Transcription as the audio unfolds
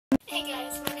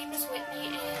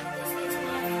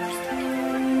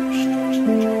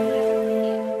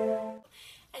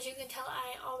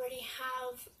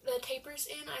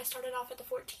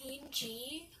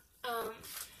G.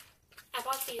 I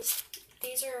bought these.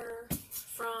 These are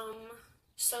from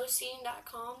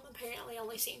SoSeen.com. Apparently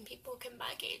only seen people can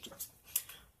buy gauges.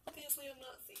 Obviously I'm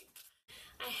not seen.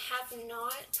 I have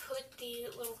not put the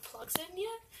little plugs in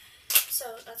yet, so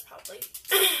that's probably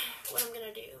what I'm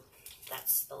gonna do.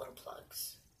 That's the little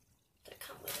plugs that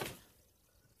come with it.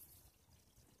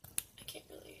 I can't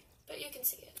really, but you can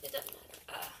see it. It doesn't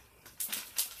matter.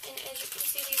 And as you can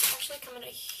see, these actually come in a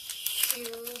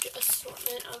huge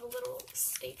assortment of little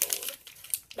stapled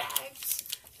bags.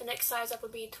 The next size up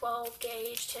would be 12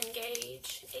 gauge, 10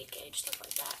 gauge, 8 gauge, stuff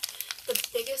like that. The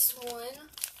biggest one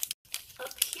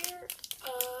up here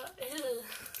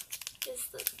is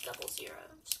the double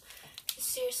zeros.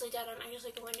 Seriously, Dad, I'm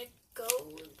actually going to go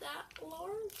that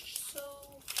large, so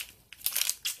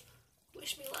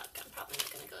wish me luck. I'm probably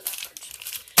not going to go that large.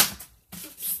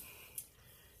 Oops.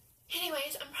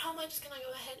 Anyways, I'm probably just going to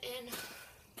go ahead and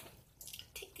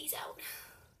take these out.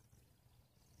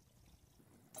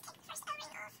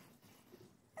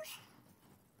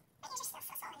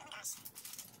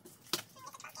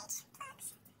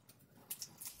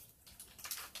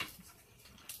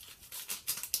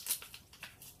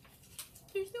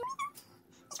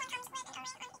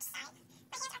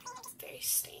 Very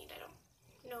stained. I don't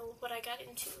know what I got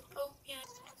into. Oh, yeah.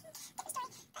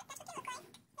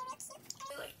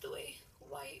 I like the way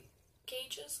white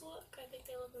gauges look. I think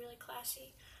they look really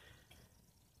classy.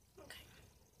 Okay.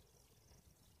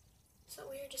 So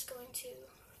we are just going to...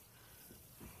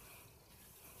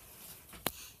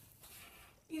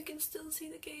 You can still see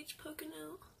the gauge poking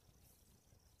out.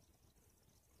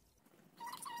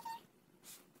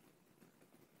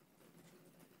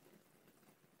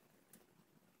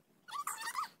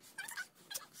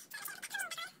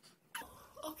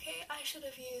 Okay, I should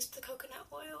have used the coconut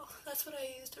oil. That's what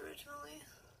I used originally.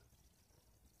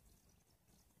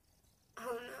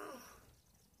 Oh no.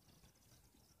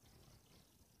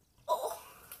 Oh!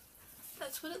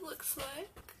 That's what it looks like.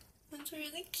 It's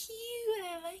really cute.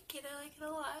 I like it. I like it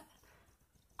a lot.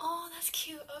 Oh, that's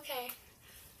cute. Okay.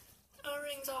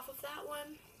 O-rings off of that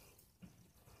one.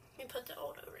 Let me put the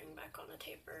old O-ring back on the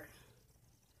taper.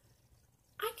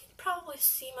 I could probably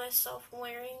see myself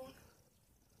wearing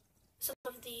some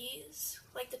of these,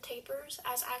 like the tapers,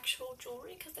 as actual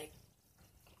jewelry because they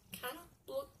kind of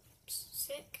look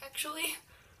sick, actually.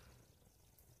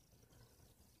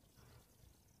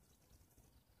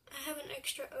 I have an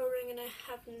extra O-ring and I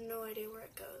have no idea where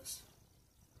it goes.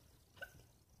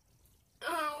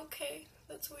 Oh, okay.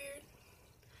 That's weird.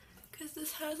 Because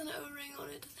this has an O-ring on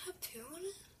it. Does it have two on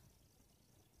it?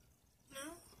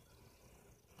 No?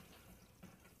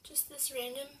 Just this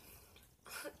random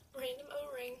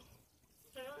O-ring.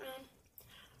 I don't know.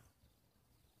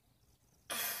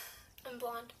 I'm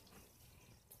blonde.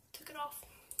 Took it off.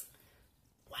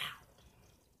 Wow.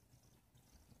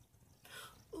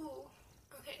 Ooh.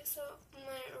 Okay, so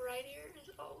my right ear is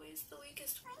always the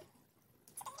weakest one.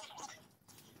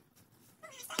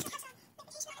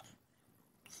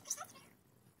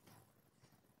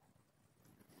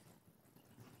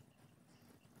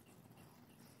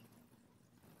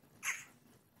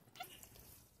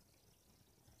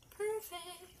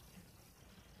 Perfect.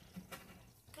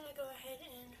 Gonna go ahead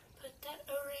and put that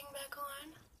O-ring back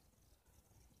on.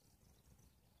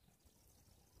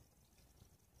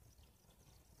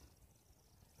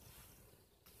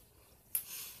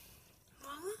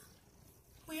 Mama,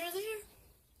 we are there.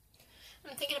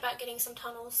 I'm thinking about getting some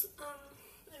tunnels.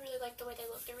 I really like the way they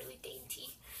look. They're really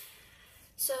dainty.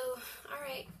 So,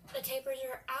 alright, the tapers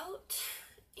are out,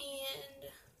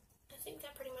 and I think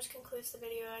that pretty much concludes the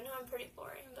video. I know I'm pretty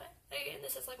boring, but again,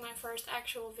 this is like my first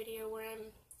actual video where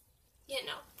I'm, you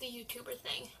know, the YouTuber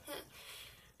thing.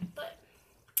 But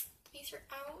these are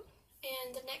out,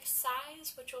 and the next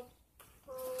size, which will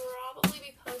probably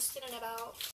be posted in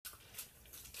about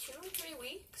 2 or 3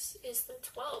 weeks, is the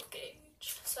 12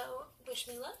 gauge. So, wish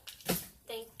me luck.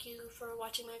 Thank you for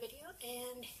watching my video,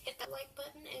 and hit that like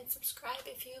button and subscribe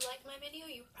if you like my video.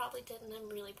 You probably didn't. I'm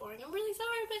really boring. I'm really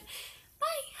sorry, but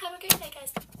bye. Have a great day,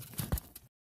 guys.